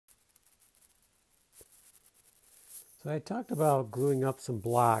So I talked about gluing up some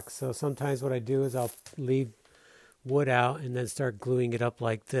blocks. So sometimes what I do is I'll leave wood out and then start gluing it up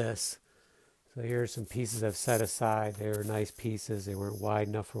like this. So here are some pieces I've set aside. They were nice pieces. They weren't wide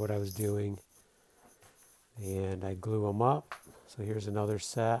enough for what I was doing. And I glue them up. So here's another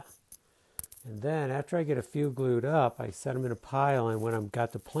set. And then after I get a few glued up, I set them in a pile, and when I've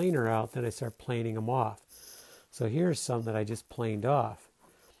got the planer out, then I start planing them off. So here's some that I just planed off.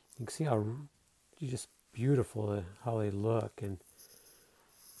 You can see how just beautiful how they look, and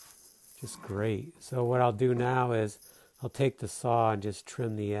just great. So what I'll do now is I'll take the saw and just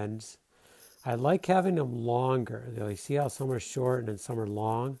trim the ends. I like having them longer. You see how some are short and some are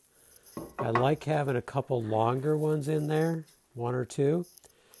long? I like having a couple longer ones in there, one or two,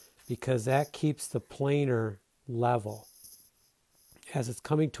 because that keeps the planer level. As it's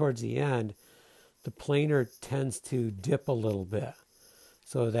coming towards the end, the planer tends to dip a little bit.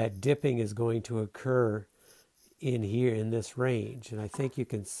 So that dipping is going to occur in here in this range. And I think you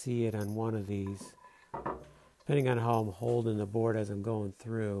can see it on one of these, depending on how I'm holding the board as I'm going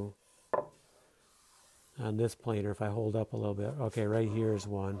through. On this planer, if I hold up a little bit. Okay, right here is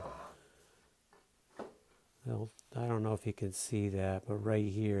one. Well, I don't know if you can see that, but right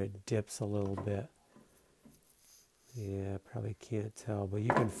here it dips a little bit. Yeah, probably can't tell, but you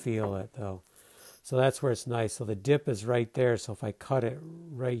can feel it though. So that's where it's nice. So the dip is right there. So if I cut it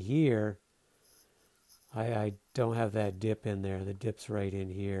right here, I don't have that dip in there. The dip's right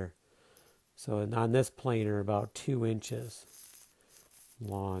in here. So on this planer, about 2 inches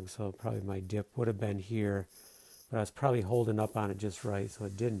long. So probably my dip would have been here, but I was probably holding up on it just right, so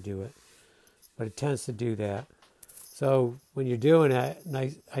it didn't do it. But it tends to do that. So when you're doing it,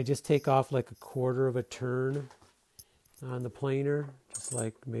 I just take off like 1/4 of a turn on the planer, just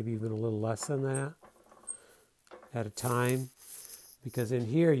like maybe even a little less than that at a time, because in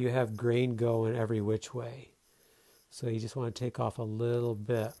here you have grain going every which way. So you just want to take off a little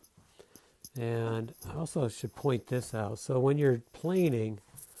bit. And I also should point this out. So when you're planing,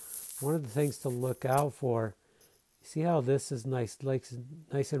 one of the things to look out for, you see how this is nice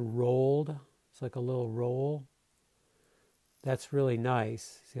and rolled? It's like a little roll. That's really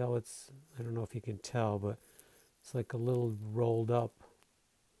nice. See how it's, I don't know if you can tell, but it's like a little rolled up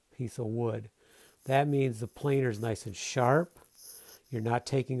piece of wood. That means the planer is nice and sharp. You're not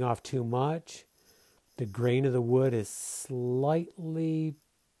taking off too much. The grain of the wood is slightly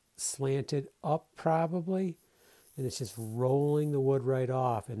slanted up probably, and it's just rolling the wood right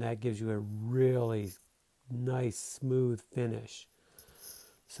off, and that gives you a really nice smooth finish.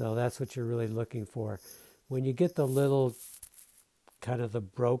 So that's what you're really looking for. When you get the little kind of the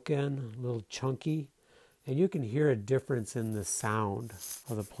broken, little chunky, and you can hear a difference in the sound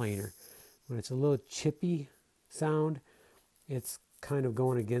of the planer. When it's a little chippy sound, it's kind of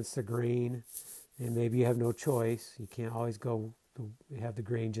going against the grain, and maybe you have no choice. You can't always have the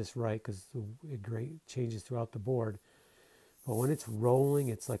grain just right, because the grain changes throughout the board. But when it's rolling,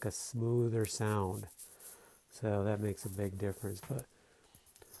 it's like a smoother sound. So that makes a big difference.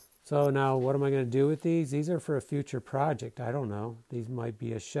 So now what am I going to do with these? These are for a future project. I don't know. These might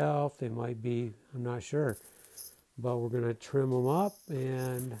be a shelf. They might be, I'm not sure. But we're going to trim them up,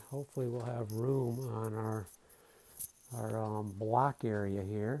 and hopefully we'll have room on our block area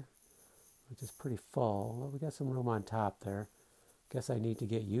here, which is pretty full. Well, we got some room on top there. Guess I need to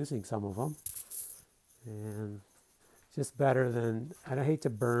get using some of them. And just better than, I don't hate to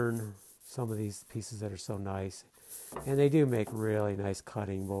burn some of these pieces that are so nice. And they do make really nice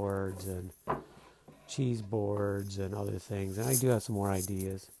cutting boards and cheese boards and other things. And I do have some more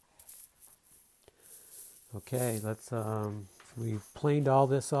ideas. Okay, we've planed all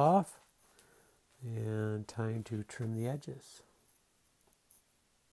this off, and time to trim the edges.